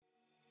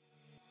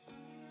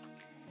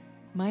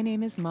My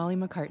name is Molly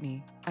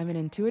McCartney. I'm an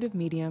intuitive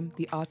medium,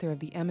 the author of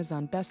the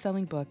Amazon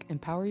best-selling book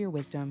Empower Your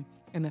Wisdom,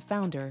 and the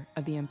founder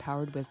of the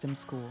Empowered Wisdom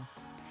School.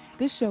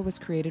 This show was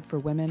created for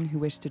women who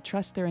wish to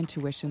trust their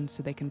intuition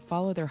so they can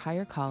follow their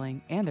higher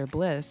calling and their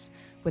bliss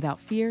without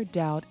fear,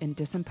 doubt, and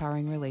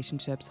disempowering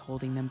relationships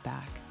holding them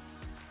back.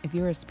 If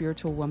you're a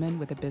spiritual woman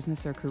with a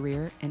business or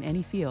career in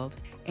any field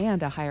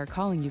and a higher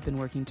calling you've been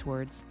working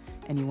towards,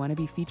 and you want to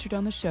be featured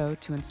on the show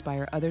to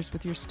inspire others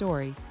with your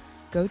story,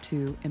 go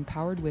to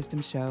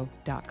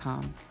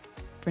empoweredwisdomshow.com.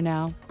 For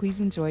now,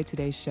 please enjoy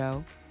today's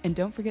show, and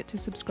don't forget to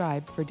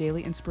subscribe for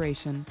daily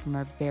inspiration from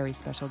our very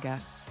special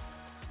guests.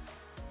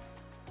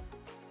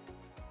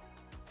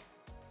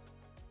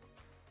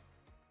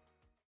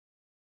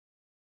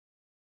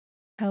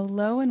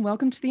 Hello and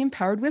welcome to the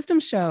Empowered Wisdom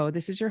Show.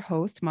 This is your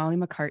host, Molly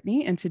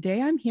McCartney, and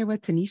today I'm here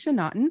with Tanisha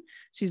Naughton.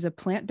 She's a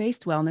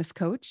plant-based wellness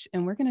coach,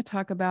 and we're going to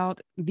talk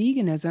about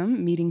veganism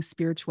meeting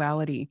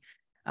spirituality.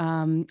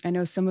 I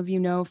know some of you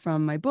know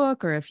from my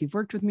book, or if you've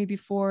worked with me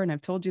before and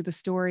I've told you the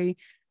story,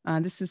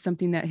 this is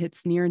something that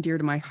hits near and dear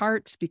to my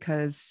heart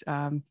because,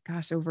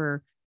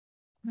 over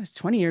almost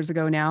 20 years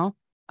ago now,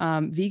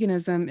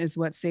 veganism is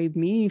what saved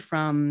me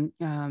from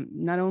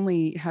not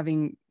only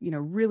having,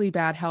 really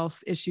bad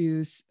health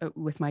issues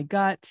with my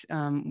gut,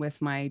 with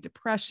my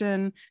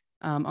depression,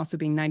 also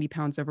being 90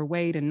 pounds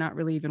overweight and not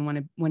really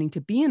even wanting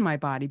to be in my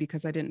body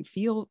because I didn't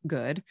feel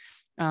good.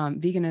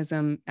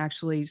 Veganism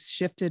actually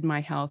shifted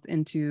my health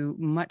into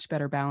much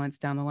better balance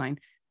down the line.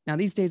 Now,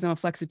 these days I'm a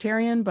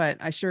flexitarian, but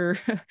I sure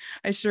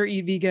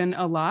eat vegan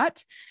a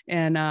lot.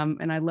 And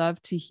I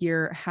love to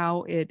hear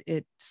how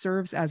it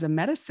serves as a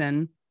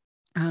medicine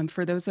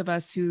for those of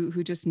us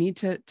who just need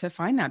to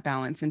find that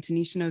balance. And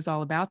Tanisha knows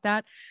all about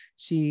that.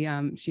 She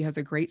has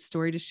a great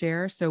story to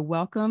share. So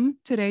welcome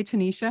today,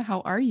 Tanisha.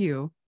 How are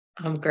you?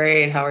 I'm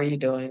great. How are you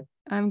doing?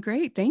 I'm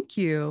great. Thank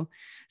you.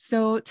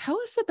 So tell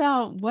us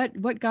about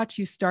what got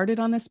you started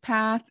on this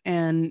path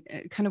and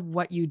kind of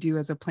what you do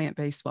as a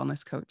plant-based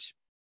wellness coach.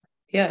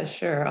 Yeah,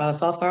 sure.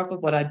 So I'll start off with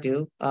what I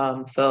do.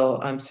 So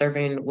I'm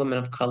serving women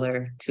of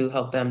color to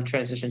help them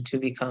transition to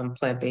become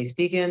plant-based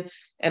vegan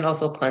and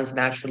also cleanse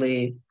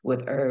naturally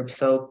with herbs.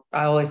 So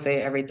I always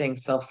say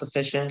everything's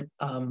self-sufficient,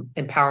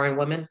 empowering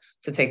women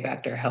to take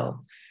back their health.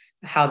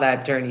 How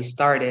that journey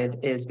started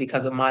is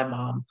because of my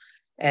mom.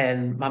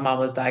 And my mom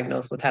was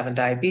diagnosed with having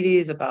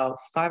diabetes about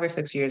 5 or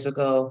 6 years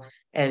ago.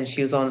 And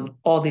she was on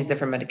all these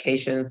different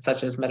medications,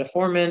 such as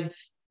metformin,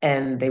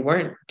 and they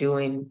weren't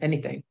doing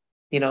anything.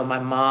 My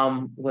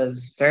mom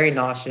was very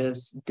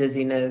nauseous,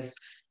 dizziness.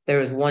 There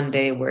was one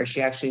day where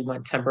she actually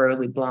went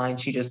temporarily blind.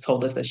 She just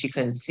told us that she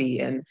couldn't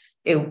see. And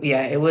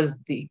it was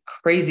the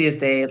craziest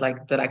day,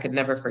 like that I could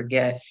never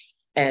forget.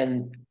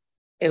 And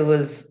it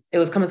was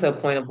coming to a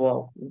point of,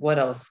 well, what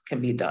else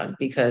can be done?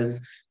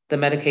 Because the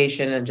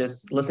medication and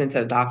just listening to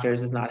the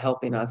doctors is not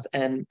helping us.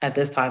 And at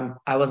this time,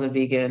 I wasn't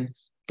vegan,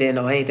 didn't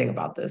know anything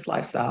about this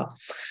lifestyle.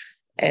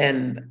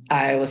 And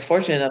I was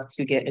fortunate enough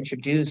to get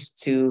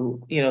introduced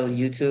to,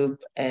 YouTube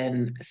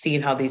and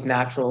seeing how these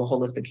natural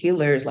holistic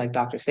healers like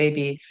Dr.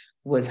 Sabi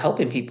was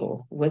helping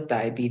people with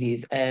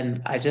diabetes. And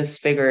I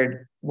just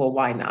figured, well,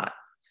 why not?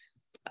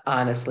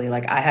 Honestly,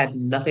 like I had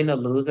nothing to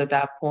lose at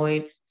that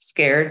point,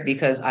 scared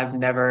because I've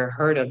never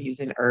heard of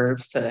using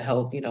herbs to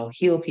help,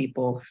 heal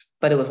people,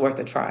 but it was worth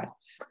a try.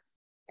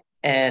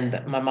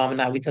 And my mom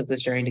and I, we took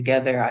this journey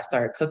together. I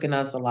started cooking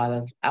us a lot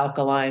of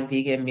alkaline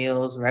vegan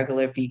meals,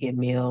 regular vegan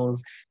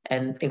meals,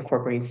 and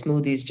incorporating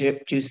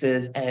smoothies,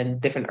 juices, and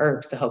different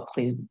herbs to help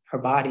clean her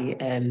body.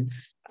 And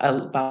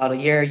about a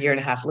year and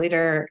a half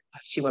later,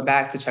 she went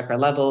back to check her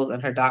levels,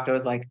 and her doctor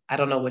was like, I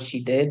don't know what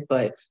she did,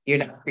 but you're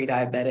not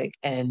pre-diabetic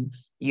and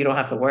you don't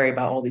have to worry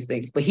about all these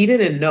things. But he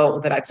didn't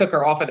know that I took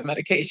her off of the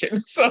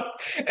medication. So,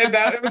 and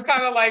that it was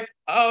kind of like,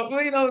 oh,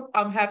 well,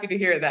 I'm happy to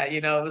hear that.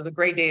 It was a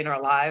great day in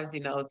our lives,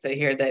 to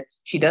hear that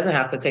she doesn't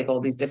have to take all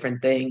these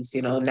different things.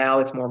 Now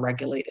it's more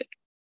regulated.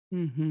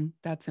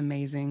 That's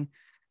amazing.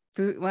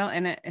 Food, well,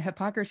 and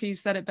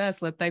Hippocrates said it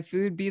best, let thy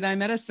food be thy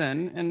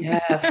medicine. Yeah,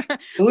 And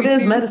food we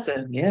is seem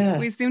medicine. Yeah.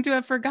 we seem to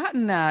have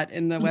forgotten that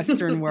in the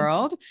Western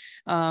world.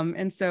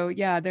 And so,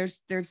 yeah, there's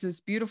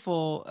this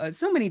beautiful,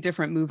 so many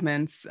different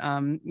movements,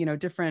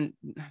 different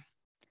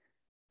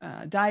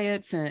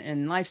diets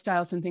and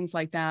lifestyles and things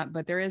like that.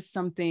 But there is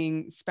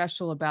something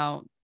special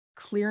about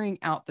clearing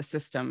out the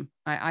system.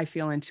 I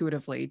feel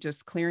intuitively,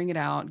 just clearing it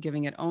out,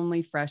 giving it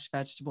only fresh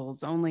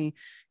vegetables, only,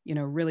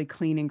 really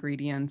clean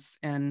ingredients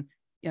and,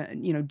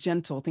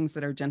 gentle things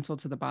that are gentle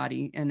to the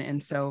body.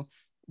 And so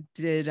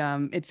did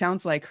it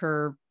sounds like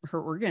her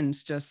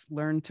organs just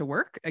learned to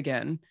work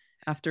again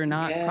after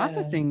not Yeah.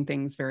 processing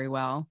things very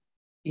well.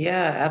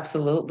 Yeah,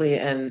 absolutely.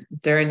 And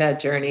during that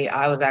journey,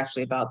 I was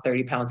actually about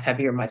 30 pounds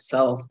heavier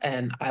myself,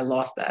 and I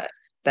lost that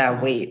Wow.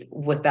 weight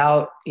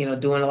without,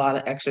 doing a lot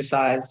of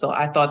exercise. So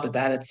I thought that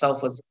that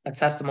itself was a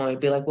testimony to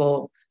be like,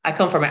 well, I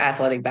come from an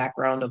athletic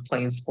background of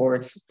playing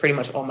sports pretty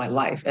much all my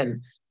life. And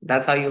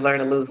that's how you learn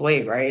to lose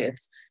weight, right?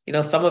 It's,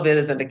 some of it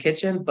is in the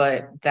kitchen,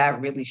 but that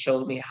really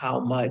showed me how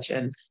much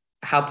and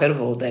how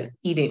pivotal that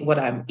eating what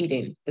I'm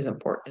eating is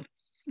important.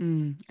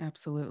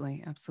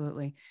 Absolutely,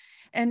 absolutely.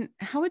 And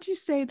how would you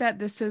say that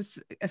this has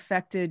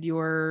affected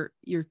your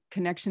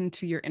connection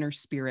to your inner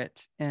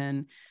spirit?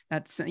 And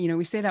that's,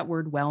 we say that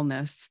word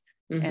wellness,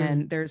 Hmm.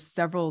 and there's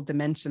several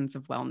dimensions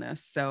of wellness.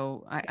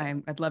 So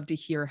I'd love to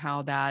hear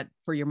how that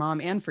for your mom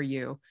and for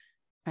you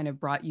kind of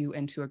brought you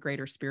into a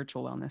greater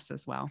spiritual wellness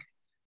as well.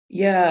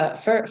 Yeah,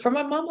 for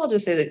my mom, I'll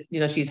just say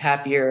that, she's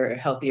happier,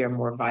 healthier,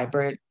 more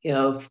vibrant.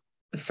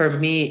 For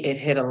me, it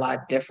hit a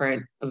lot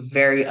different,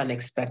 very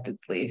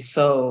unexpectedly.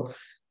 So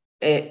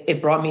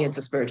it brought me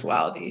into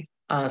spirituality.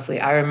 Honestly,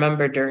 I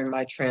remember during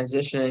my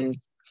transition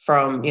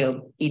from,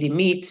 eating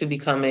meat to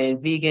becoming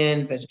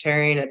vegan,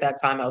 vegetarian. At that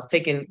time,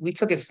 we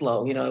took it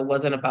slow. It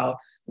wasn't about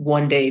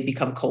one day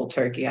become cold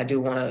turkey. I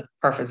do want to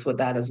preface with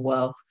that as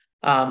well.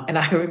 And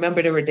I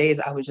remember there were days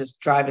I was just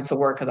driving to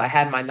work because I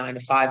had my 9 to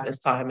 5 this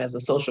time as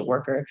a social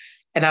worker,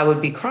 and I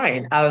would be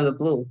crying out of the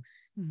blue.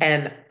 Mm.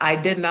 And I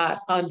did not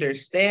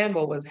understand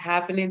what was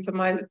happening to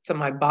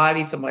my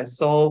body, to my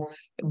soul,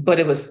 but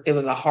it was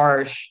a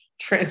harsh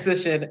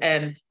transition.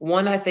 And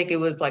one, I think it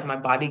was like my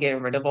body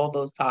getting rid of all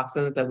those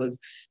toxins that was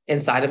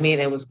inside of me,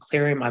 and it was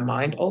clearing my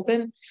mind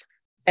open.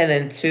 And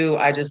then two,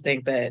 I just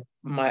think that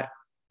my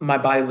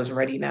body was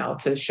ready now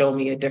to show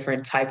me a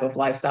different type of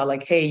lifestyle.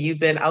 Like, hey,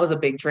 I was a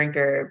big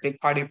drinker, big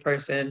party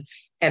person,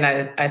 and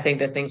I think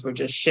that things were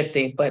just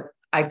shifting, but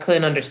I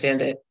couldn't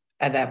understand it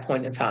at that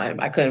point in time.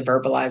 I couldn't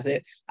verbalize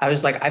it. I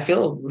was like, I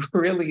feel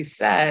really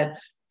sad.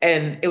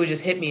 And it would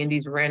just hit me in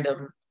these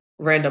random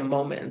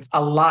moments.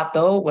 A lot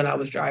though, when I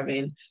was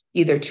driving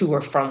either to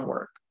or from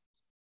work.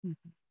 Mhm.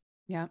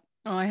 Yeah.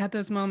 Oh, I had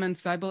those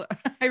moments. I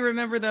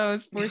remember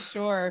those for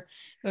sure.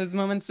 Those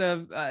moments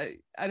of, I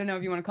don't know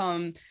if you want to call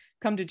them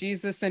come to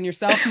Jesus and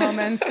yourself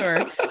moments,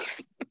 or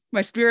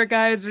my spirit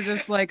guides are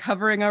just like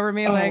hovering over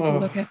me, like, Oh,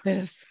 look at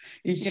this.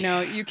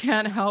 You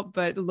can't help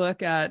but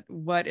look at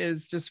what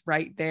is just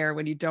right there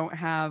when you don't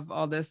have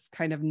all this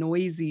kind of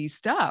noisy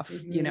stuff,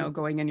 mhm.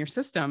 going in your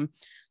system.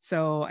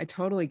 So I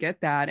totally get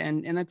that.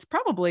 And that's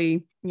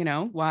probably,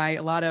 why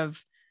a lot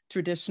of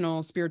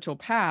traditional spiritual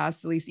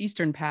paths, at least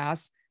Eastern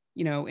paths,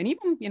 and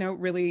even,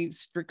 really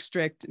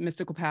strict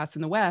mystical paths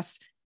in the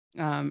West,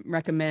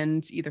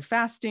 recommend either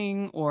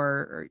fasting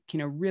or,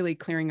 really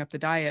clearing up the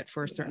diet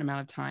for a certain Yeah.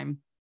 amount of time,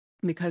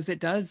 because it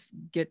does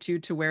get you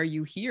to where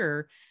you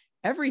hear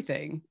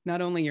everything,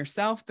 not only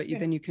yourself, but Yeah.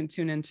 then you can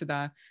tune into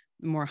the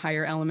more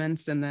higher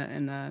elements and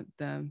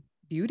the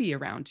beauty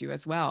around you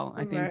as well.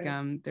 I think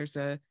Right. there's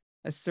a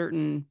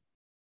certain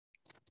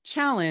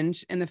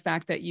challenge in the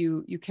fact that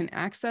you can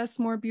access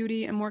more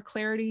beauty and more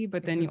clarity,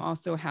 but then you Mhm.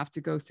 also have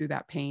to go through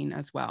that pain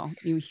as well.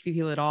 You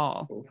feel it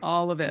all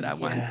of it at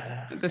once,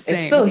 Yeah. the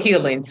It's still same.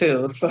 healing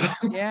too. So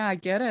Yeah, I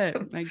get it.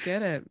 I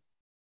get it.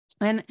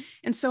 And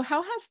so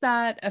how has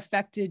that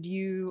affected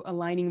you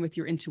aligning with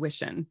your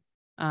intuition?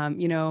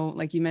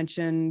 Like you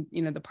mentioned,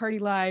 the party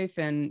life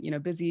and,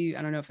 busy,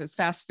 I don't know if it's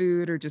fast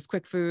food or just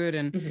quick food,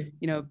 and,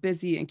 mhm.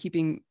 busy and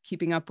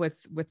keeping up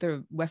with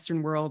the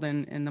Western world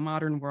and the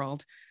modern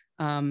world.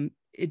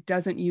 It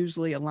doesn't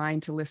usually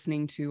align to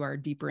listening to our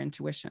deeper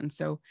intuition.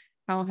 So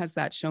how has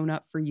that shown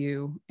up for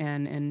you,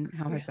 and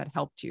how has Yeah. that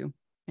helped you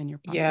in your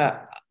process?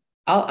 Yeah.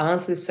 I'll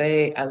honestly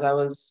say, as I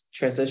was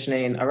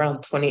transitioning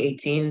around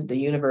 2018, the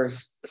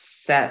universe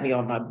sat me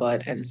on my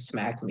butt and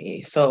smacked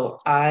me. So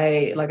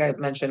like I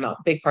mentioned, a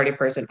big party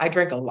person. I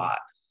drank a lot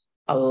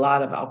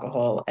of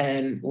alcohol.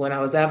 And when I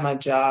was at my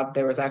job,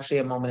 there was actually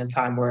a moment in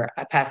time where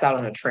I passed out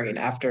on a train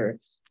after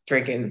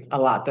drinking a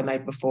lot the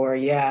night before.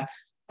 Yeah,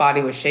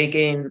 body was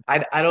shaking.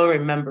 I don't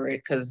remember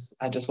it because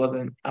I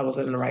wasn't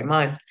in the right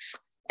mind.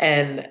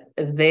 And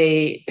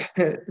they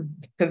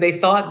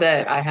thought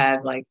that I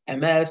had like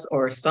MS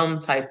or some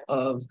type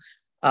of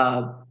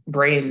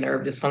brain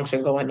nerve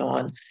dysfunction going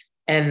on.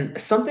 And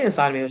something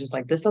inside of me was just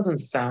like, this doesn't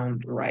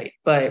sound right.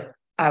 But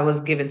I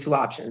was given two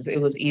options. It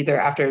was either,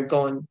 after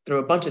going through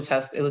a bunch of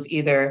tests, it was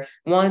either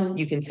one,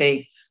 you can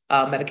take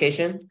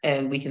medication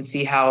and we can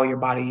see how your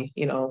body,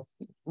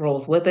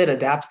 rolls with it,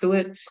 adapts to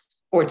it.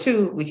 Or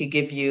two, we could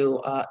give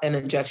you an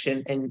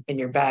injection in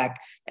your back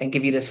and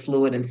give you this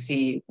fluid and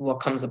see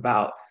what comes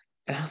about.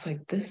 And I was like,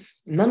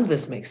 none of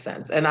this makes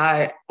sense. And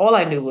all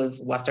I knew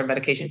was Western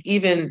medication.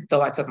 Even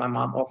though I took my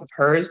mom off of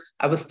hers,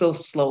 I was still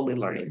slowly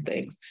learning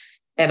things.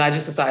 And I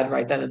just decided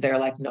right then and there,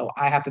 like, no,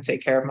 I have to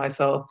take care of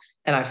myself.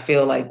 And I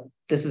feel like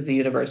this is the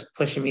universe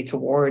pushing me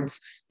towards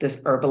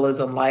this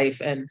herbalism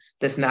life and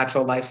this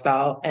natural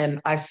lifestyle. And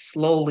I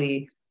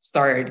slowly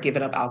started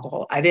giving up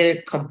alcohol. I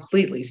didn't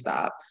completely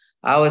stop.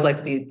 I always like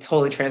to be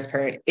totally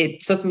transparent. It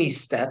took me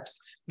steps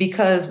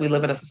because we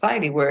live in a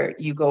society where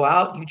you go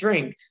out, you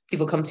drink,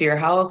 people come to your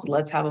house,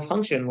 let's have a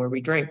function where we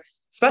drink.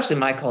 Especially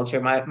my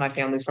culture, my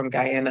family's from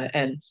Guyana,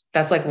 and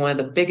that's like one of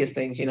the biggest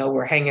things.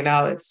 We're hanging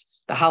out,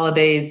 it's the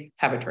holidays,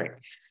 have a drink.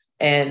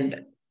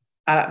 And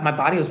my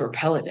body was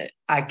repelling it.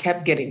 I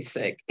kept getting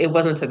sick. It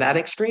wasn't to that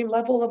extreme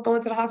level of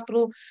going to the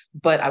hospital,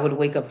 but I would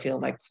wake up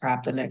feeling like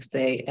crap the next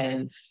day.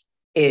 And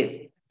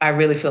I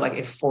really feel like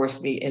it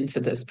forced me into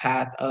this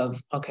path of,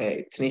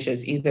 okay, Tanisha,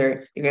 it's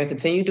either you're going to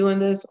continue doing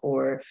this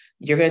or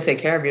you're going to take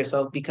care of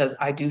yourself, because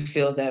I do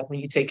feel that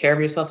when you take care of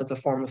yourself, it's a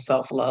form of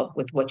self-love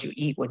with what you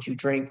eat, what you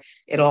drink,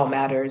 it all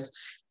matters.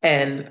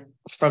 And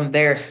from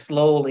there,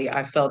 slowly,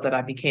 I felt that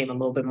I became a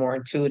little bit more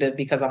intuitive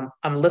because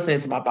I'm listening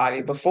to my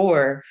body.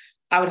 Before,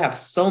 I would have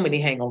so many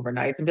hangover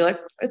nights and be like,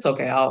 it's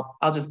okay, I'll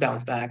just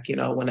bounce back,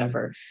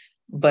 whenever.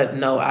 But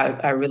no,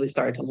 I really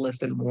started to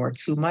listen more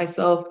to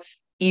myself,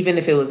 even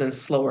if it was in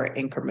slower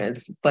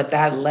increments. But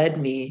that led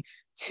me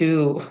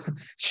to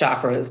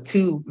chakras,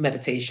 to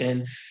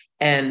meditation.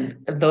 And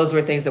those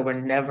were things that were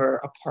never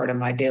a part of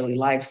my daily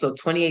life. So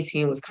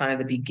 2018 was kind of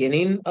the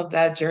beginning of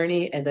that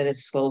journey. And then it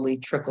slowly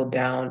trickled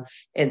down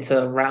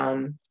into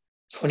around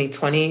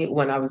 2020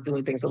 when I was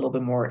doing things a little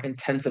bit more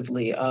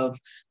intensively. Of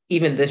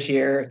even this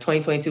year,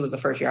 2022 was the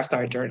first year I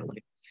started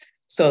journaling.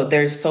 So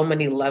there's so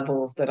many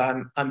levels that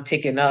I'm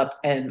picking up,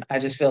 and I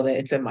just feel that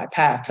it's in my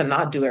path to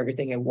not do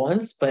everything at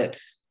once, but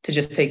to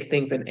just take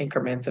things in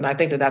increments. And I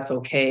think that that's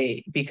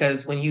okay,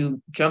 because when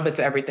you jump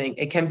into everything,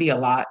 it can be a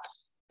lot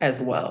as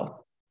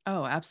well.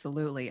 Oh,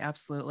 absolutely.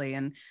 Absolutely.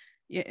 And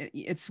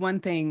it's one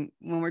thing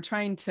when we're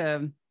trying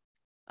to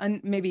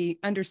maybe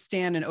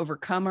understand and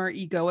overcome our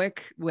egoic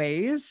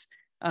ways.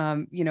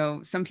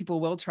 Some people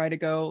will try to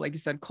go, like you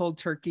said, cold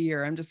turkey,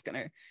 or I'm just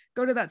going to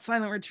go to that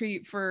silent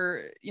retreat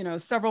for,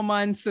 several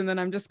months, and then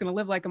I'm just going to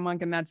live like a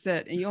monk and that's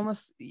it. And you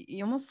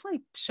almost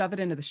like shove it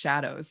into the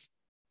shadows,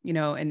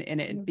 and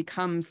it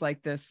becomes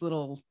like this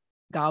little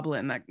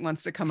goblin that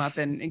wants to come up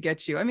and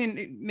get you. I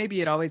mean, maybe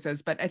it always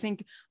is, but I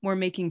think more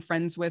making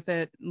friends with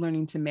it,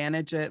 learning to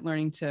manage it,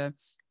 learning to,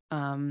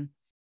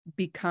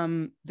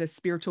 become the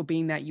spiritual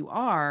being that you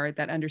are,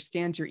 that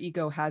understands your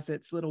ego has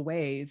its little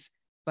ways,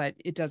 but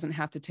it doesn't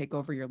have to take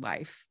over your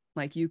life.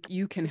 Like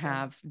you can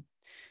have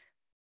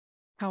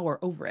power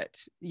over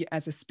it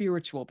as a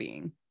spiritual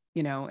being,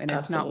 and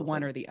it's not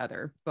one Absolutely. or the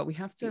other. But we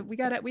have to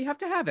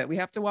have it. We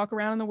have to walk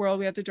around in the world.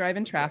 We have to drive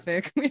in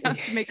traffic. We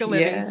have to make a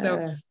living. So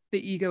Yeah.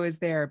 the ego is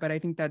there. But I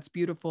think that's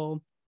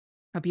beautiful,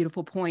 a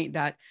beautiful point,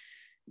 that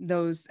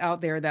those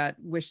out there that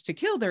wish to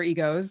kill their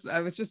egos.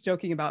 I was just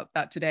joking about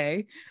that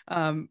today.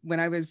 When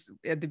I was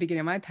at the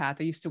beginning of my path,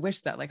 I used to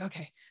wish that, like,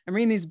 okay, I'm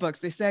reading these books.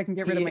 They say I can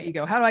get rid of my Yeah.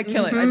 ego. How do I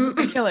kill it? I just have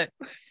to Mhm. kill it.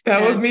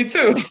 That was And me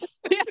too.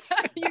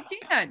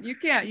 yeah, you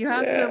can't. You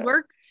have to Yeah.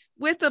 work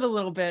with it a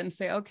little bit and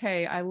say,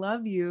 okay, I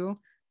love you,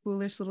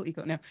 foolish little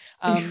ego. No,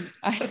 I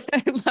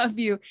love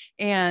you.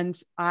 And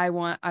I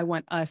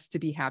want us to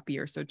be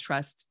happier. So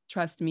trust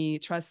me,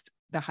 trust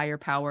the higher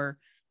power,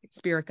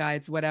 spirit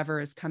guides, whatever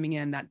is coming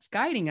in that's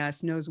guiding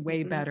us knows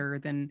way Mhm. better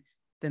than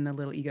the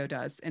little ego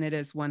does. And it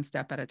is one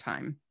step at a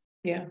time.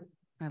 Yeah.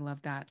 I love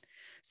that.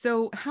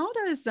 So how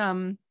does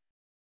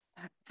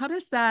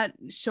that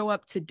show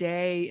up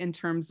today in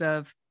terms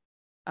of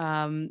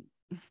um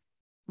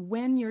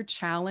when you're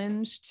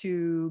challenged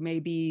to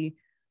maybe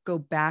go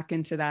back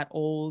into that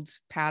old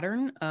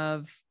pattern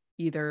of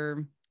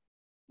either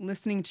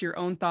listening to your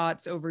own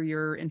thoughts over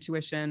your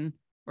intuition,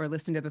 or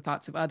listening to the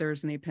thoughts of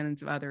others and the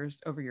opinions of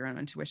others over your own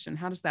intuition?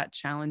 How does that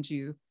challenge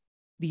you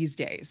these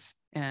days?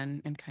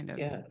 And kind of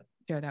Yeah.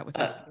 share that with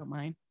us Uh, if you don't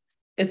mind.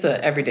 it's an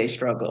everyday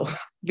struggle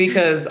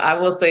because I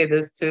will say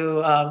this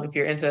too. If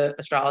you're into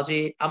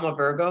astrology, I'm a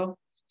Virgo,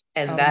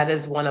 and Oh, that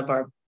is one of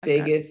our I've got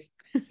biggest.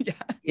 yeah,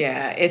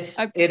 Yeah,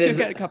 I've, it I've is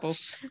got a couple.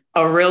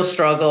 a real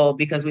struggle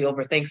because we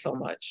overthink so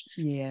much.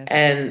 Yes.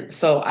 And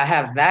so I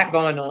have that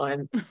going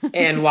on,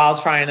 and while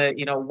trying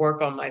to,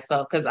 work on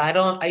myself, because I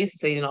used to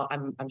say,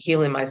 I'm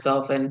healing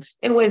myself, and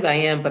in ways I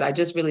am, but I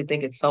just really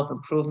think it's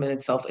self-improvement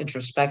and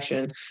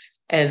self-introspection.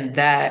 And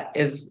that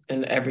is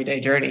an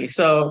everyday journey.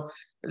 So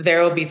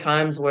there will be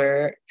times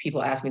where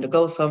people ask me to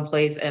go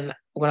someplace. And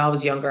when I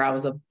was younger, I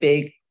was a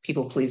big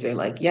people pleaser.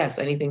 Like, yes,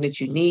 anything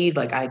that you need.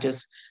 Like, I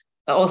just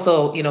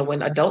also,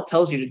 when adult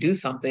tells you to do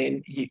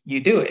something, you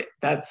do it.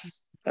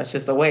 That's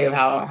just the way of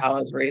how I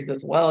was raised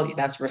as well.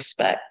 That's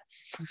respect.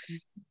 Mhm.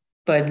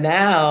 But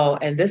now,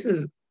 and this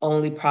is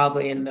only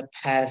probably in the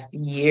past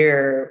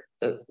year,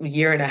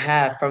 year and a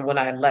half from when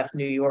I left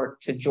New York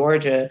to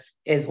Georgia,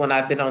 is when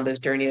I've been on this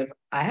journey of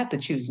I have to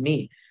choose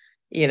me.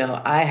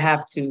 I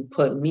have to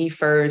put me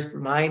first,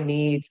 my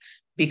needs,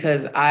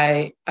 because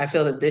I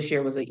feel that this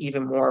year was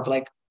even more of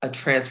like a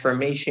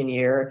transformation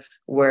year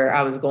where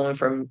I was going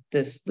from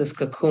this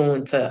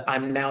cocoon to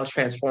I'm now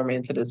transforming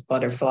into this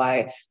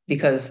butterfly,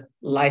 because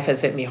life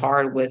has hit me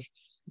hard with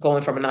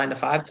going from a 9 to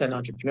 5 to an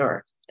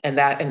entrepreneur. And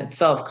that in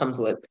itself comes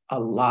with a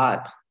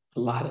lot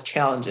of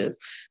challenges.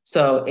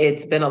 So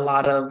it's been a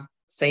lot of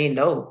saying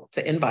no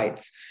to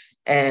invites,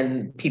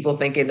 and people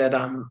thinking that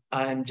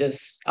I'm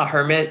just a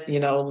hermit,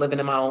 living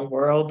in my own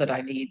world, that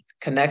I need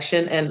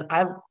connection. And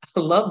I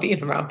love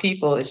being around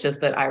people. It's just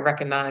that I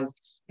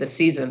recognized the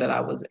season that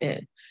I was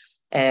in.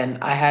 And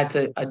I had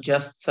to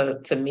adjust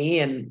to me.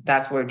 And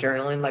that's where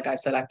journaling, like I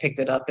said, I picked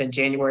it up in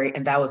January.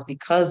 And that was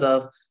because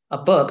of a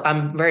book.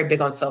 I'm very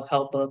big on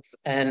self-help books.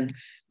 And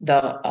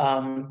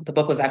the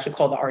book was actually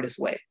called The Artist's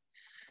Way.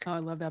 Oh, I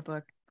love that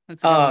book.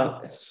 That's a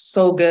good one.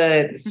 So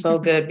good, so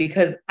good,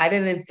 because I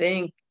didn't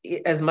think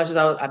as much as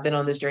I've been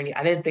on this journey,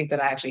 I didn't think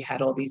that I actually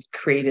had all these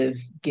creative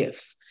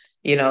gifts.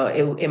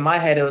 In my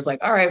head, it was like,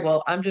 all right,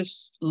 well, I'm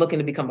just looking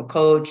to become a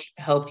coach,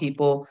 help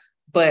people.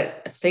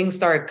 But things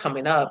started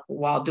coming up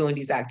while doing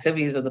these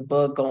activities of the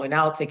book, going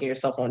out, taking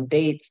yourself on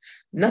dates,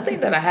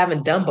 nothing that I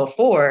haven't done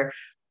before,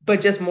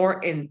 but just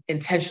more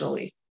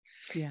intentionally.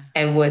 Yeah.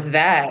 And with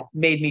that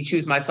made me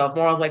choose myself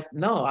more. I was like,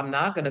 no, I'm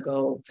not going to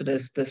go to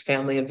this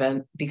family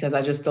event because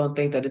I just don't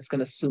think that it's going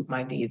to suit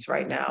my needs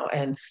right now.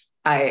 And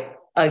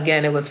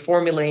again, it was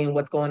formulating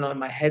what's going on in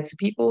my head to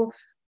people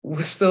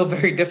was still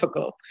very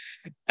difficult,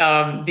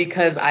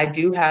 because I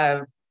do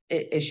have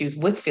issues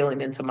with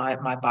feeling into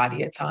my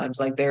body at times.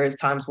 Like there is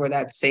times where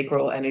that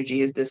sacral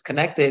energy is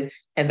disconnected,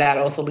 and that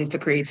also leads to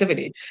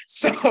creativity.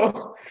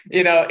 So,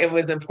 it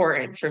was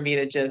important for me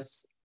to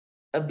just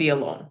be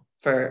alone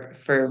for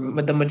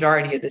the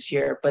majority of this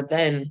year. But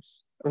then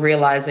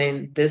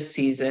realizing this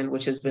season,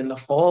 which has been the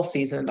fall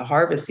season, the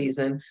harvest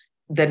season,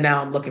 that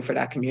now I'm looking for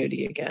that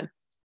community again.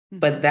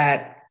 But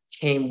that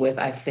came with,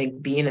 I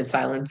think, being in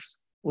silence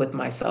with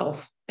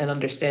myself and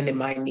understanding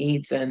my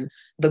needs and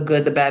the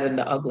good, the bad, and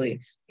the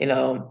ugly.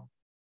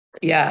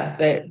 Yeah,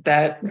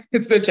 that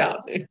it's been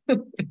challenging.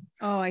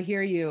 Oh, I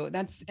hear you.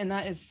 That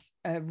is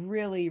a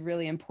really,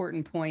 really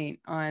important point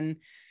on,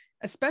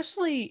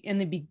 especially in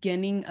the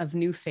beginning of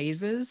new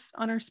phases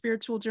on our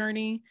spiritual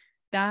journey.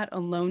 That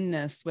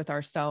aloneness with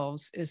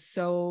ourselves is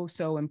so,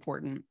 so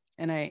important.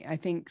 And I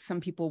think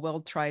some people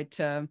will try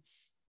to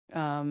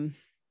um,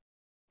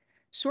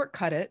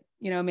 shortcut it.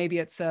 Maybe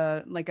it's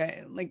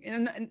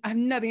and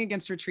I'm nothing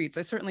against retreats.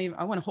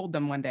 I want to hold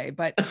them one day,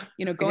 but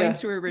going Yeah.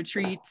 to a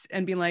retreat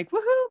and being like,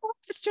 woohoo,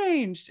 life has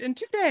changed in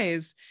 2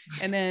 days.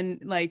 And then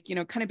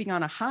kind of being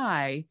on a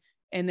high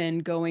and then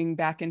going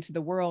back into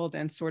the world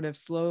and sort of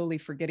slowly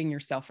forgetting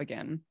yourself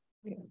again.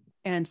 Yeah.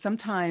 And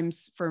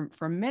sometimes for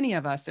many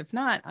of us, if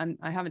not,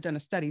 I haven't done a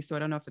study, so I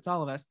don't know if it's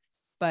all of us,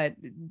 but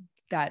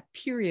that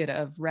period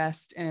of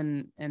rest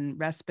and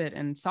respite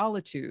and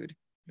solitude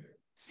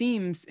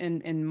seems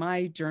in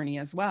my journey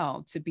as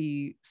well to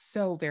be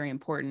so very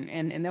important.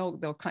 And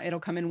it'll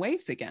come in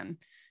waves again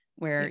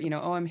where,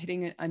 I'm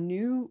hitting a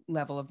new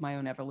level of my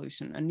own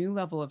evolution, a new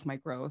level of my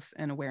growth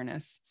and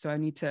awareness. So I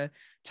need to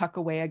tuck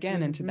away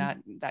again into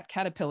that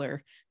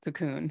caterpillar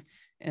cocoon,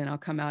 and I'll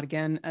come out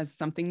again as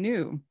something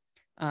new.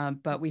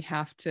 But we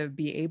have to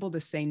be able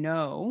to say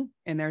no.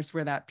 And there's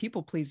where that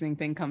people pleasing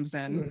thing comes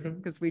in,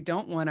 because we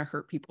don't want to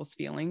hurt people's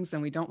feelings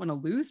and we don't want to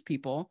lose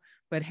people.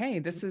 But hey,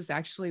 this is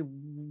actually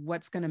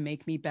what's going to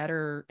make me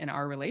better in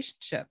our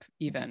relationship,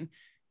 even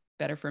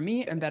better for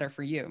me and better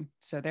for you.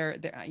 So there,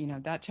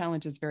 that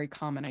challenge is very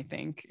common, I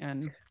think.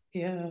 And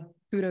Yeah.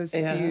 kudos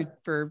to you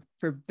for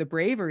the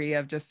bravery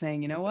of just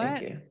saying, Thank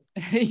what? you.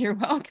 You're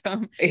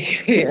welcome.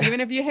 Yeah. Even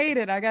if you hate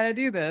it, I got to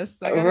do this.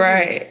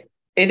 Right.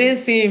 It didn't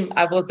seem,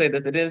 I will say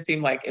this, it didn't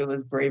seem like it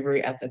was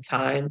bravery at the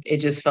time. It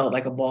just felt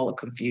like a ball of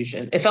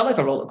confusion. It felt like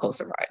a roller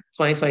coaster ride.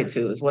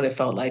 2022 is what it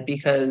felt like,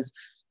 because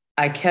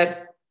I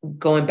kept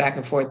going back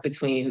and forth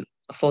between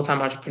full-time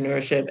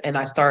entrepreneurship, and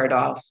I started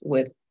off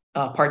with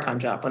a part-time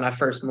job when I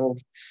first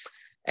moved.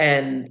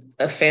 And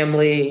a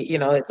family,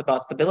 it's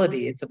about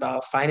stability, it's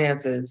about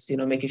finances,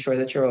 making sure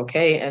that you're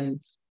okay. And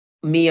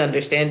me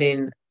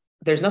understanding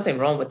there's nothing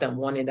wrong with them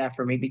wanting that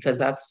for me, because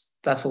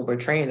that's what we're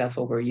trained, that's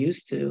what we're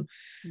used to.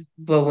 Mm-hmm.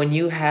 But when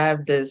you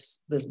have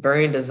this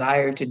burning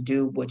desire to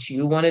do what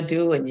you want to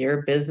do in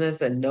your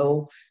business and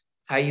know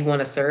how you want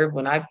to serve,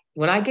 when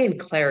I gained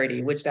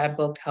clarity, which that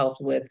book helped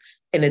with,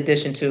 in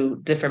addition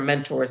to different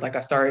mentors, like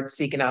I started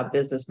seeking out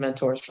business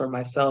mentors for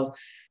myself.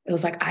 It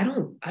was like, I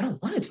don't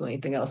want to do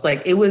anything else.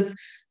 Like it was,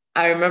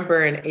 I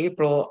remember in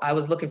April, I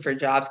was looking for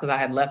jobs because I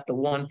had left the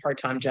one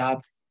part-time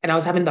job and I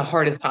was having the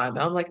hardest time. And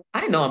I'm like,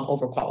 I know I'm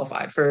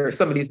overqualified for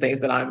some of these things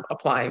that I'm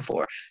applying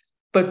for,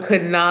 but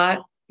could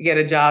not get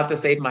a job to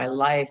save my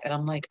life. And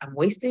I'm like, I'm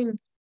wasting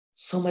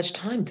so much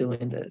time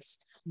doing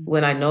this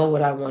when I know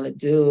what I want to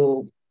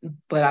do.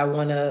 But I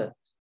want to,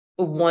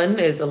 one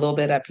is a little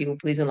bit at people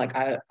pleasing. Like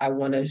I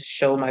want to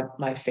show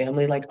my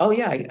family, like, oh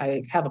yeah,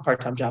 I have a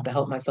part-time job to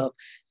help myself.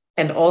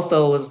 And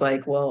also was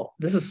like, well,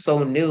 this is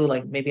so new.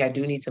 Like maybe I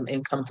do need some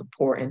income to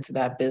pour into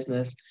that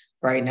business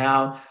right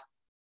now.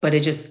 But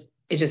it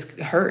just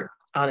hurt.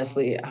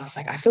 Honestly, I was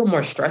like, I feel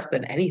more stressed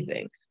than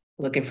anything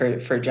looking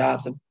for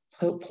jobs and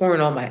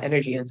pouring all my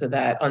energy into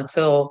that,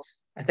 until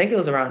I think it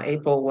was around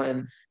April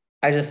when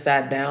I just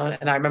sat down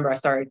and I remember I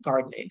started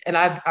gardening. And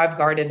I've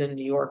gardened in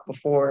New York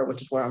before,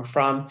 which is where I'm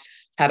from,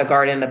 had a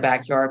garden in the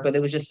backyard, but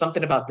it was just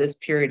something about this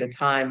period of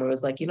time where it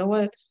was like, you know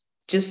what?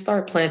 Just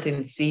start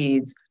planting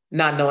seeds,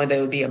 not knowing that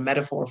it would be a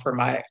metaphor for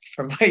my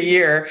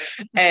year.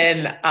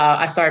 And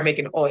I started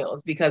making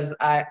oils because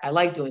I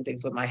like doing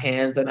things with my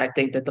hands. And I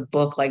think that the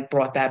book like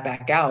brought that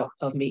back out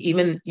of me.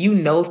 Even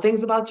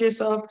things about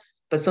yourself,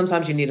 but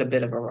sometimes you need a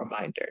bit of a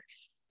reminder,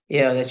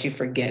 that you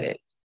forget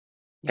it.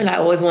 Yeah. And I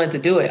always wanted to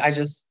do it. I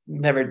just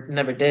never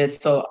did.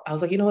 So I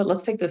was like, you know what?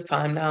 Let's take this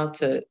time now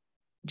to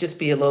just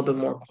be a little bit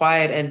more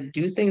quiet and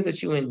do things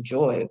that you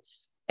enjoy.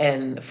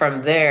 And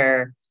from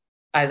there,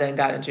 I then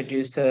got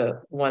introduced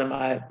to one of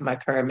my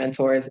current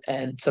mentors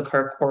and took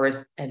her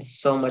course, and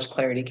so much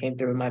clarity came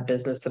through in my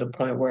business to the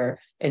point where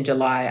in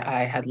July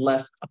I had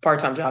left a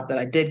part-time job that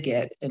I did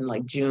get in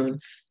like June.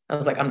 I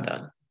was like, I'm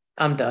done.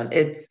 I'm done.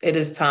 It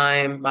is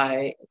time.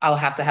 I'll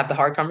have to have the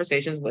hard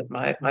conversations with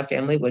my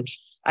family,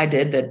 which I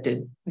did, that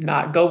did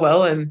not go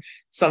well. And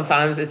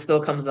sometimes it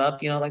still comes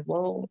up, like,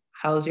 well,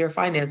 how's your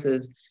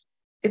finances?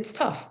 It's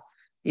tough,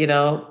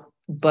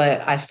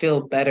 but I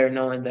feel better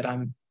knowing that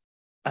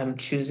I'm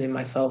choosing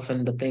myself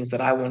and the things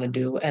that I want to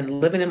do and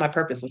living in my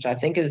purpose, which I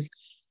think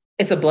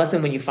it's a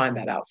blessing when you find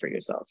that out for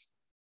yourself.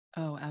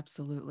 Oh,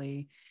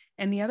 absolutely.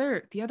 And the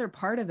other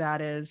part of that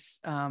is,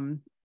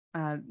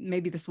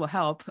 maybe this will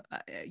help.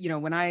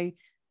 When I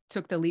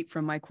took the leap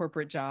from my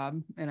corporate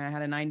job and I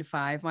had a 9 to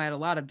 5, I had a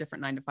lot of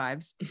different 9 to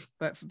 5s,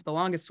 but the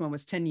longest one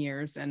was 10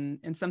 years and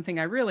something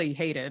I really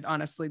hated,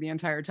 honestly, the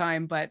entire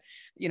time. But,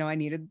 I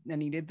needed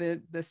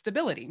the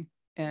stability,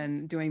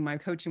 and doing my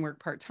coaching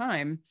work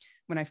part-time.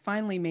 When I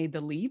finally made the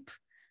leap,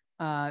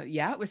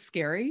 it was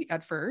scary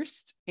at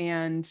first.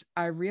 And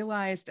I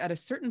realized at a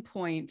certain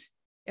point,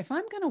 if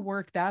I'm going to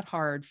work that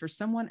hard for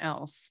someone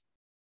else,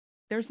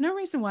 there's no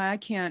reason why I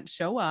can't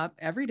show up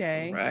every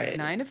day, Right.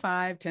 9 to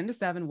 5, 10 to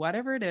 7,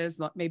 whatever it is,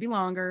 maybe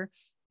longer,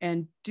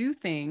 and do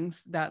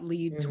things that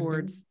lead Hmm.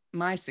 towards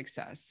my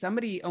success.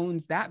 Somebody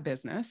owns that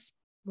business.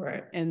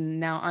 Right. And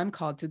now I'm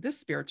called to this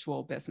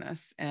spiritual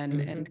business, and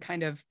Hmm.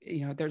 kind of,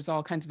 there's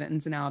all kinds of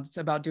ins and outs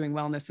about doing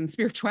wellness and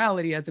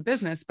spirituality as a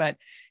business, but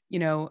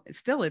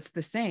still it's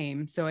the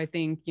same. So I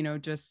think,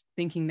 just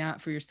thinking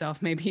that for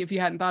yourself, maybe if you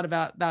hadn't thought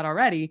about that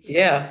already,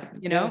 Yeah.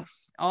 you know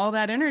Yes. all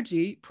that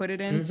energy, put it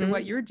into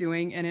what Hmm. you're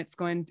doing, and it's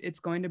going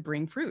to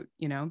bring fruit,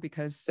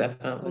 because people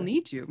Definitely.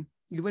 need you.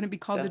 You wouldn't be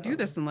called to do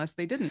Definitely. this unless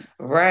they didn't,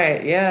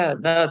 Right. Yeah.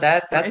 No, or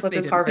that's if what they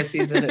this didn't. harvest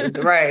season is.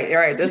 Right.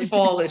 Right. This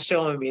fall is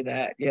showing me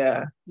that.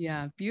 Yeah.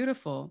 Yeah,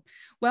 beautiful.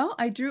 Well,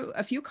 I drew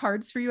a few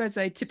cards for you, as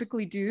I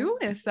typically do.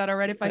 Is that all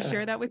right if I Yeah.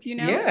 share that with you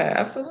now? Yeah,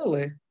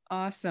 absolutely.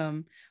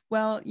 Awesome.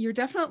 Well, you're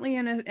definitely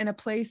in a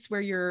place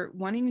where you're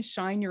wanting to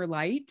shine your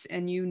light,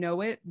 and you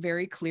know it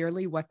very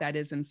clearly what that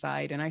is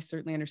inside. And I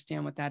certainly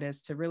understand what that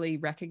is, to really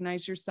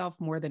recognize yourself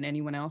more than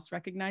anyone else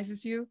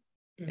recognizes you.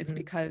 It's Hmm.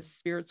 because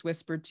spirits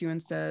whispered to you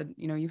and said,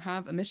 you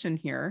have a mission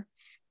here.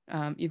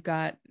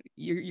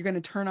 You're going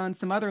to turn on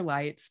some other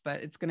lights,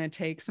 but it's going to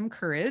take some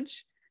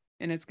courage,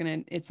 and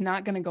it's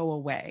not going to go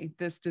away.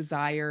 This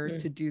desire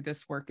to do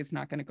this work is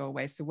not going to go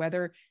away. So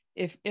whether,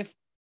 if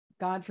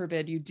God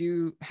forbid, you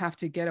do have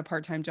to get a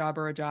part-time job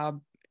or a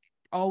job,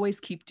 always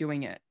keep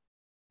doing it.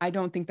 I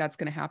don't think that's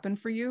going to happen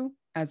for you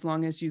as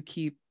long as you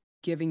keep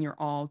giving your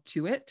all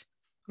to it.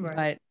 Right.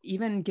 But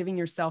even giving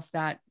yourself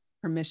that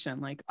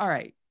permission, like, all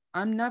right,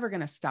 I'm never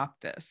going to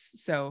stop this.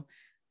 So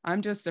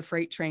I'm just a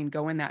freight train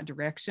going that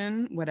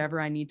direction.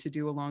 Whatever I need to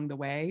do along the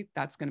way,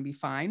 that's going to be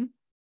fine.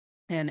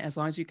 And as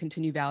long as you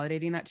continue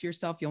validating that to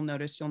yourself, you'll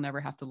notice you'll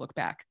never have to look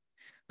back.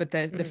 But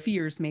the Mhm.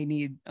 fears may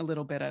need a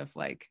little bit of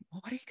like,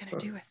 well, what are you going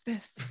to do with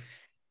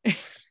this?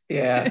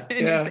 Yeah. And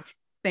you say, Yeah.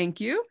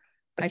 thank you.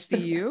 I see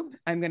you.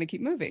 I'm going to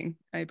keep moving.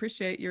 I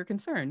appreciate your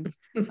concern,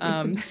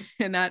 um,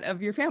 and that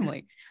of your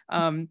family.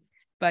 Um,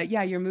 but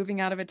yeah, you're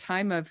moving out of a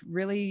time of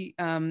really,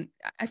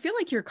 I feel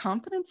like your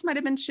confidence might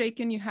have been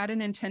shaken. You had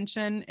an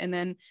intention, and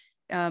then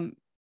um,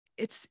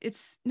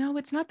 no,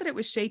 it's not that it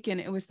was shaken.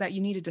 It was that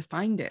you needed to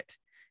find it.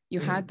 You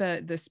had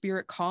Mm. the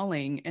spirit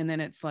calling, and then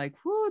it's like,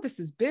 whoa, this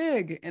is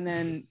big. And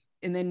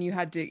then you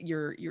had to,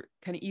 your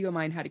kind of ego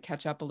mind had to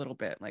catch up a little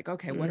bit, like,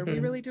 okay, what are we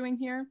really Mhm. doing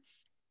here?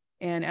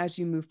 And as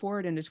you move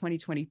forward into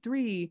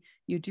 2023,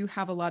 you do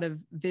have a lot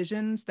of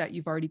visions that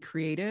you've already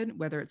created,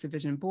 whether it's a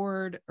vision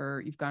board,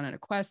 or you've gone on a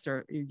quest,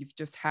 or you've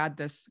just had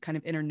this kind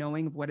of inner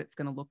knowing of what it's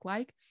going to look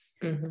like.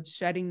 But Mhm.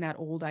 shedding that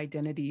old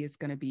identity is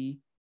going to be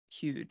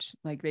huge.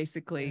 Like, Yeah.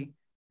 basically,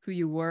 who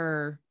you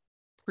were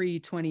pre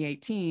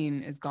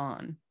 2018 is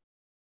gone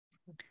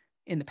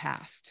in the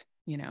past,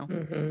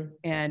 Mhm.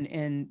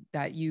 and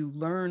that you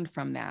learned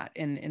from that,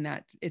 and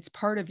that it's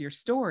part of your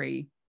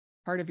story,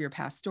 part of your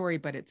past story,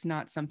 but it's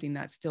not something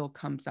that still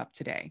comes up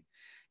today.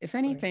 If Right.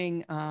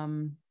 anything,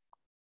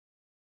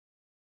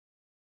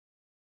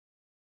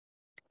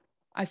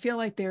 I feel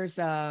like there's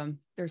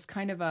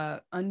kind of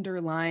a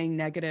underlying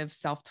negative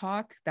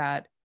self-talk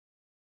that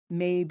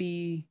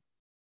maybe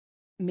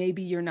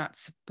you're not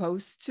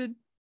supposed to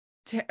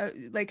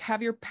like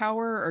have your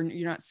power, or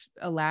you're not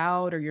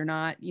allowed, or you're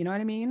not, you know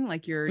what I mean,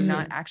 like you're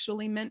not Mhm.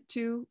 actually meant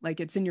to, like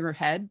it's in your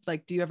head.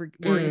 Like, do you ever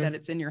worry that Mm.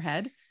 it's in your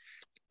head?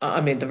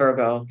 I mean, the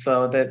Virgo.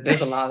 So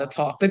there's a lot of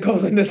talk that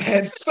goes in this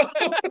head. So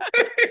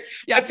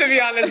Yeah. to be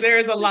honest, there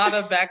is a lot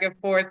of back and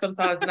forth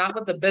sometimes, not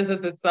with the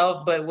business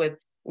itself, but with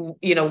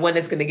when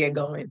it's going to get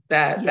going.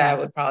 That Yes.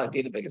 would probably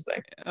be the biggest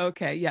thing.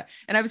 Okay. Yeah.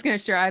 And I was going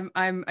to share,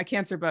 I'm a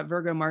Cancer, but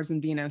Virgo, Mars,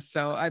 and Venus.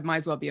 So I might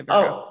as well be a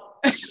Virgo.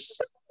 Oh,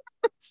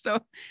 So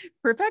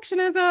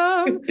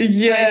perfectionism, like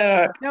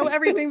Yeah. know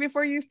everything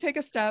before you take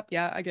a step.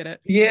 Yeah, I get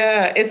it.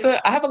 Yeah,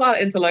 I have a lot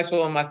of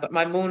intellectual on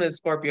my moon is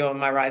Scorpio and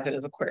my rising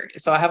is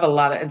Aquarius. So I have a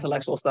lot of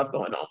intellectual stuff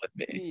going on with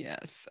me.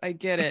 Yes, I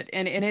get it.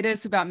 And it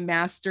is about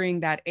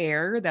mastering that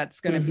air that's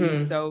going to be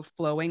Hmm. so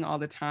flowing all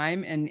the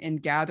time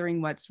and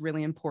gathering what's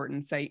really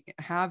important. So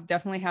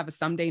definitely have a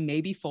someday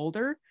maybe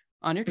folder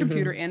on your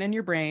computer Hmm. and in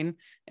your brain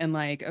and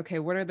like, okay,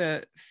 what are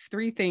the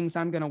three things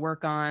I'm going to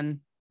work on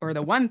or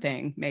the one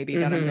thing maybe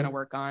that I'm going to Hmm.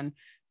 work on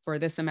for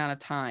this amount of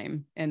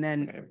time.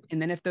 Right.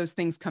 And then if those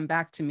things come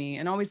back to me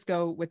and always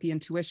go with the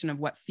intuition of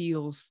what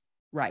feels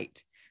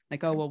right.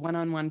 Like, oh, well,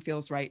 one-on-one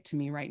feels right to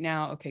me right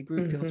now. Okay,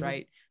 group feels Hmm.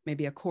 right,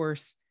 maybe a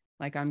course,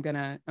 like I'm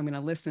gonna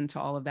listen to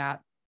all of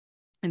that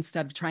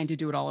instead of trying to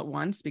do it all at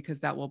once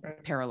because that will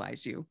Right.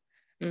 paralyze you.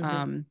 Hmm.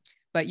 um,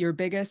 but your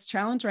biggest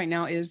challenge right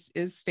now is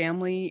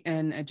family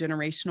and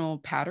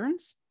generational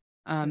patterns.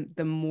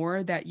 The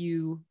more that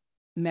you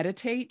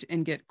meditate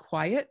and get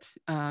quiet,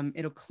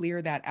 it'll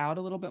clear that out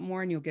a little bit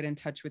more and you'll get in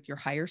touch with your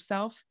higher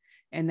self.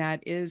 And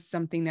that is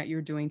something that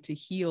you're doing to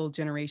heal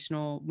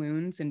generational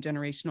wounds and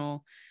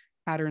generational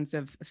patterns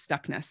of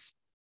stuckness.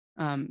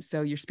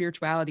 So your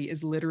spirituality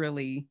is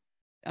literally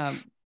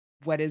um,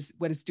 what is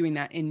doing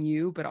that in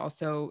you, but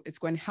also it's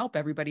going to help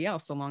everybody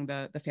else along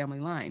the family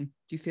line.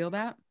 Do you feel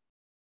that?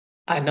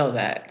 I know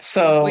that.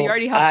 Well, you So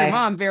already helped your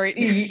mom very.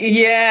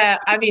 yeah,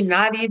 I mean,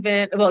 not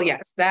even, well,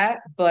 yes, that,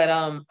 but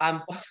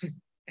I'm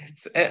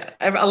it's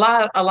a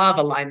lot of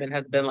alignment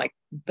has been like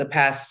the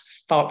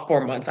past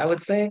 4 months, I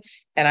would say.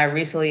 And I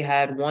recently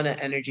had one an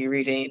energy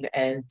reading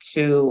and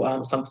two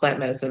some plant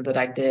medicine that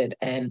I did.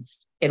 And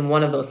in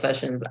one of those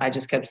sessions, I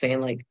just kept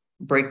saying like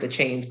break the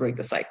chains, break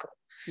the cycle.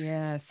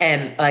 Yes.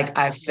 And like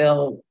I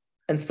feel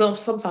and still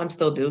sometimes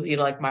still do,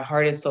 like my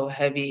heart is so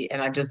heavy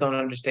and I just don't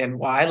understand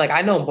why. Like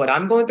I know what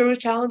I'm going through is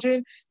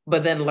challenging,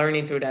 but then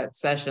learning through that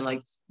session,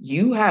 like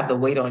you have the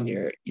weight on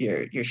your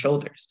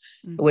shoulders,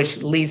 which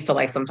Mm-hmm. leads to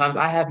like sometimes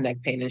I have neck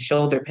pain and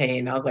shoulder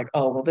pain. I was like,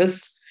 oh well,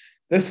 this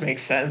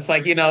makes sense.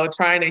 Like,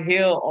 trying to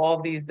heal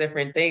all these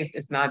different things,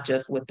 it's not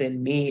just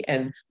within me.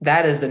 And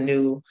that is the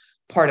new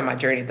part of my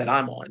journey that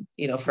I'm on,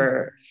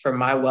 Mm-hmm. for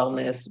my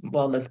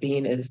wellness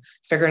being is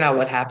figuring out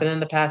what happened in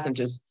the past and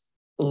just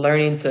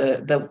learning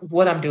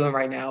what I'm doing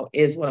right now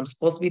is what I'm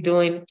supposed to be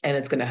doing, and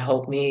it's going to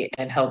help me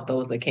and help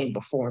those that came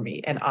before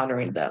me and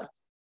honoring them.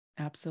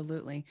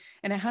 Absolutely.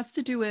 And it has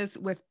to do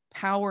with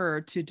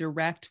power to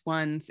direct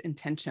one's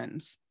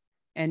intentions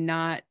and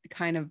not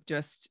kind of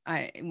just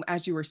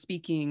as you were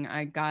speaking,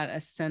 I got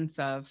a sense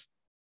of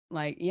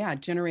like, yeah,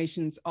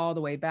 generations all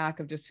the way back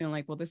of just feeling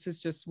like, well, this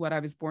is just what I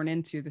was born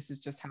into. This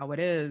is just how it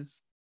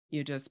is.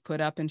 You just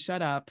put up and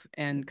shut up,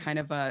 and kind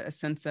of a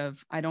sense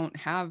of I don't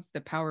have the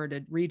power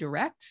to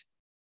redirect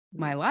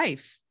my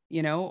life,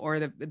 or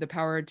the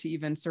power to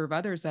even serve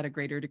others at a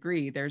greater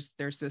degree. There's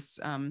this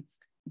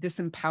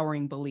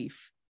disempowering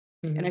belief,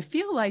 and I Mhm.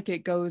 feel like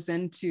it goes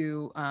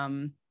into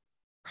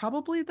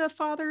probably the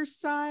father's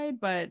side,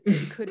 but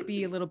it could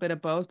be a little bit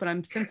of both. But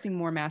I'm sensing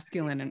more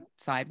masculine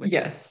side with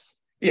this.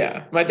 Yes.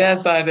 Yeah. My Yeah.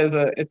 dad's side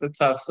it's a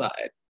tough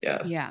side.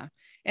 Yes. Yeah.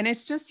 And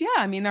it's just, yeah,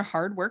 I mean, they're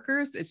hard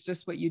workers. It's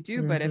just what you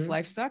do. But if Hmm.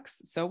 life sucks,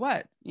 so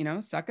what?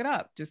 Suck it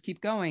up, just keep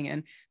going.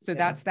 And so Yeah.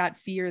 that's that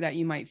fear that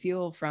you might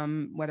feel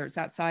from whether it's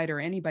that side or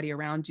anybody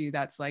around you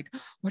that's like,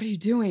 what are you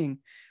doing?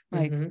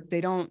 Like Hmm. they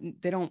don't,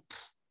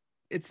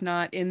 it's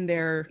not in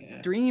their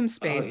Yeah. dream Oh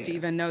space to yeah.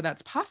 even know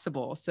that's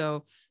possible.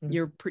 So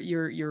you're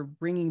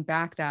bringing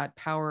back that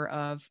power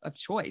of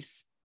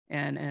choice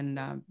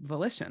and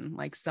volition,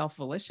 like self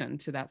volition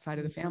to that side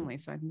of the Hmm. family.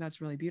 So I think that's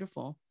really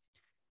beautiful.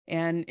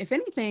 And if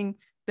anything,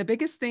 the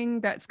biggest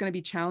thing that's going to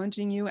be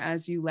challenging you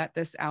as you let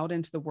this out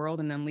into the world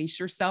and unleash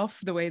yourself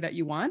the way that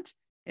you want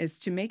is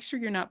to make sure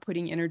you're not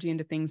putting energy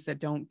into things that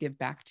don't give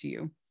back to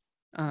you.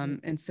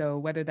 And so,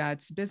 whether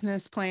that's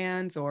business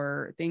plans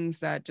or things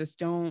that just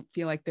don't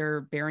feel like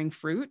they're bearing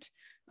fruit,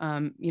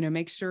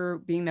 make sure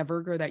being the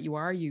Virgo that you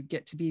are, you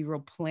get to be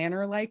real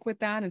planner like with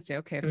that and say,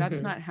 okay, if that's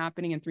Hmm. not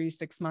happening in 3 to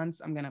 6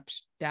 months, I'm going to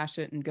dash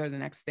it and go to the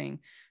next thing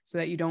so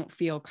that you don't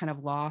feel kind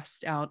of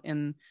lost out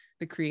in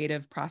the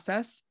creative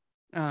process.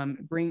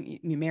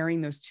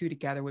 Marrying those two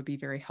together would be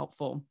very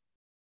helpful,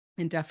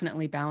 and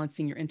definitely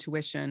balancing your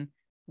intuition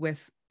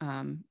with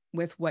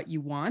what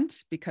you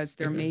want, because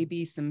there may Hmm.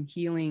 be some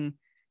healing.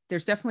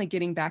 There's definitely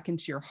getting back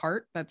into your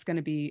heart. That's going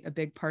to be a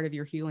big part of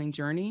your healing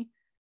journey,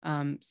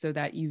 so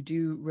that you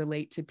do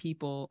relate to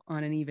people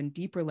on an even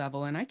deeper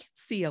level. And I can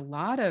see a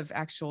lot of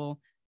actual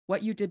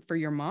what you did for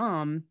your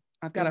mom.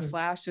 I've got a Hmm.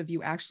 flash of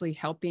you actually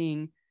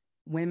helping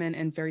women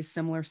in very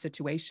similar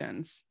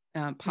situations,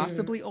 Hmm.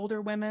 possibly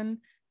older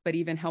women, but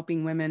even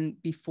helping women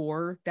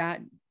before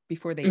that,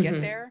 before they get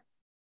Hmm. there,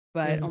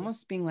 but Hmm.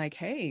 almost being like,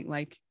 hey,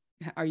 like,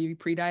 are you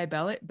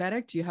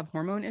pre-diabetic? Do you have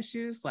hormone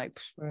issues? Like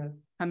Right.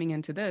 coming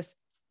into this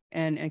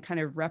and kind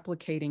of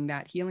replicating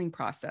that healing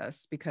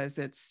process, because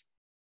it's,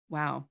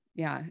 wow.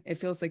 Yeah. It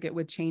feels like it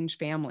would change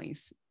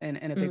families in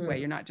a big way.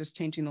 You're Hmm. not just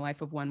changing the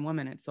life of one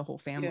woman, it's the whole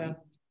Yeah. family.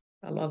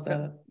 I love So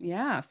that.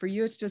 yeah, for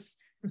you, it's just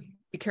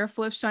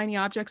careful of shiny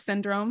object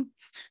syndrome.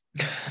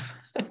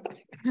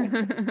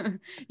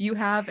 You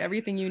have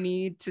everything you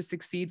need to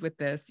succeed with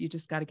this. You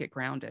just got to get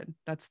grounded.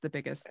 That's the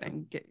biggest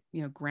thing. Get,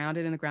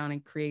 grounded in the ground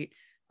and create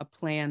a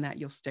plan that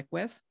you'll stick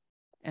with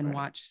and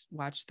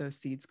watch those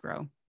seeds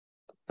grow.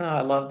 Oh,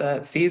 I love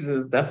that. Seeds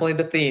is definitely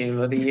the theme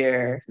of the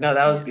year. No,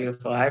 that was Yeah.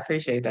 beautiful. I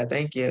appreciate that.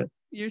 Thank you.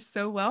 You're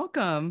so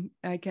welcome.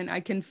 I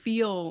can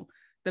feel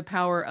the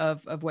power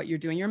of what you're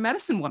doing. You're a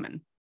medicine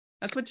woman.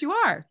 That's what you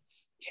are.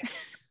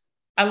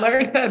 I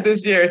learned that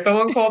this year.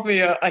 Someone called me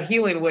a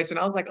healing witch, and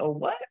I was like, "Oh,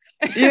 what?"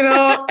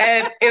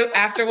 And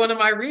after one of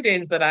my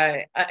readings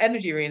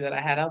energy reading that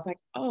I had, I was like,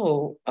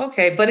 "Oh,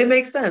 okay." But it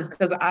makes sense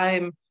because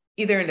I'm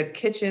either in the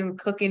kitchen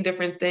cooking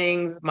different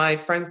things. My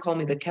friends call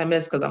me the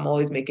chemist because I'm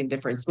always making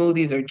different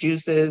smoothies or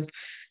juices.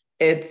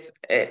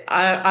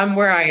 I'm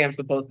where I am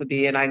supposed to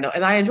be, and I know,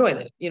 and I enjoy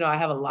it. I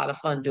have a lot of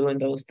fun doing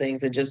those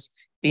things and just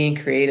being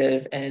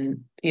creative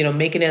and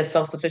making it a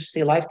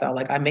self-sufficiency lifestyle.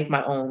 Like I make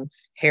my own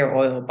hair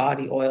oil,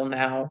 body oil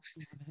now.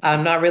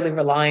 I'm not really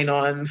relying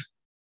on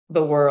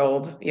the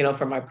world,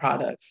 for my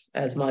products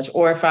as much.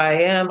 Or if I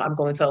am, I'm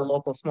going to a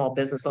local small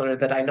business owner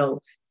that I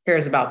know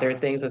cares about their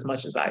things as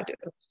much as I do.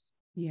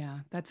 Yeah,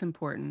 that's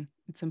important.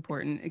 It's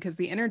important because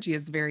the energy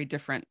is very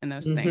different in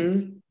those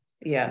things. Mm-hmm. So,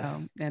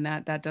 Yes. and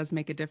that does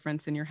make a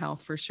difference in your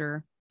health for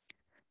sure.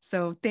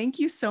 So thank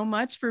you so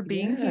much for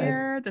being Yeah.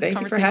 here. This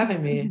Thank you for conversation's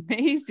having been me.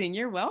 amazing.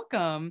 You're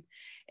welcome.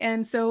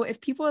 And so if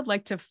people would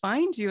like to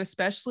find you,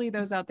 especially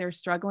those out there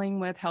struggling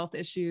with health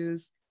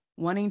issues,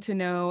 wanting to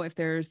know if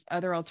there's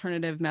other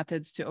alternative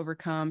methods to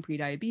overcome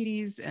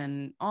prediabetes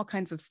and all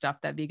kinds of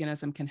stuff that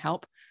veganism can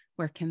help,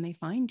 where can they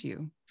find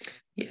you?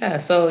 Yeah,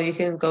 so you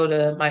can go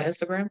to my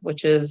Instagram,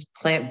 which is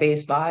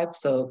plant-based vibes.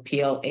 So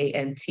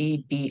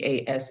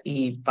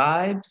PLANTBASE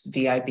vibes,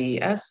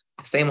 VIBES.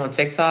 Same on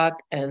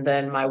TikTok. And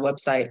then my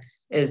website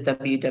is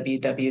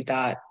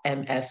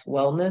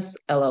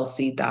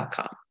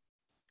www.mswellnessllc.com.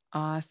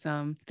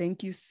 Awesome.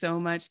 Thank you so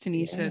much,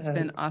 Tanisha. It's Yeah.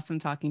 been awesome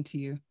talking to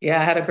you.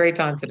 Yeah, I had a great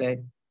time today.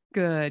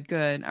 Good,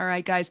 good. All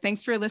right, guys,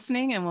 thanks for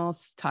listening, and we'll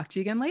talk to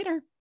you again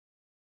later.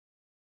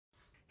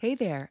 Hey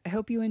there. I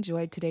hope you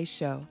enjoyed today's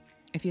show.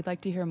 If you'd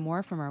like to hear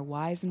more from our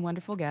wise and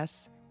wonderful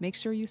guests, make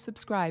sure you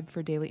subscribe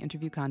for daily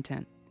interview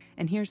content.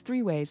 And here's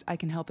 3 ways I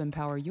can help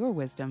empower your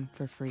wisdom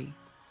for free.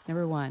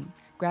 Number 1,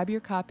 grab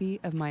your copy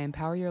of my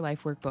Empower Your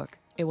Life workbook.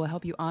 It will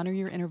help you honor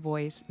your inner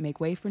voice,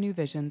 make way for new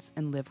visions,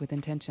 and live with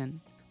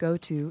intention. Go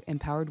to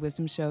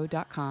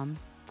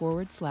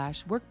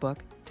empoweredwisdomshow.com/workbook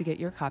to get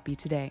your copy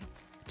today.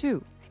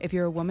 2, if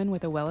you're a woman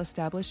with a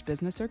well-established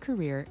business or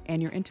career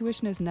and your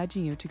intuition is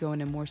nudging you to go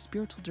in a more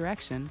spiritual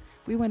direction,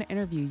 we want to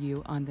interview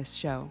you on this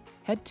show.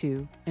 Head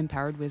to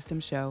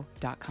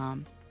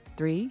empoweredwisdomshow.com.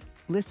 3,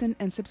 listen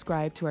and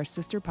subscribe to our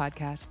sister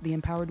podcast, The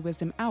Empowered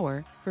Wisdom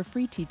Hour, for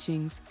free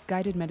teachings,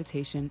 guided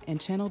meditation,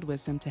 and channeled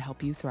wisdom to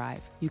help you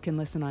thrive. You can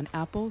listen on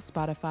Apple,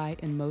 Spotify,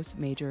 and most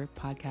major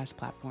podcast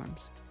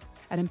platforms.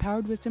 At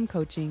Empowered Wisdom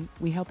Coaching,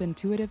 we help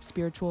intuitive,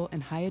 spiritual,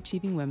 and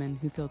high-achieving women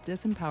who feel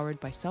disempowered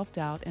by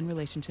self-doubt and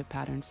relationship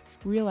patterns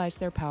realize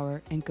their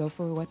power and go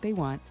for what they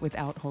want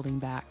without holding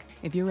back.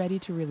 If you're ready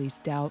to release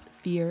doubt,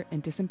 fear,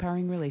 and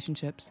disempowering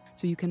relationships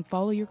so you can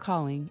follow your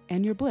calling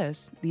and your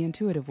bliss the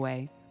intuitive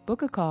way,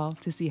 book a call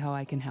to see how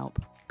I can help.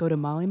 Go to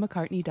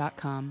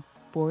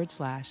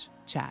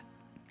mollymccartney.com/chat.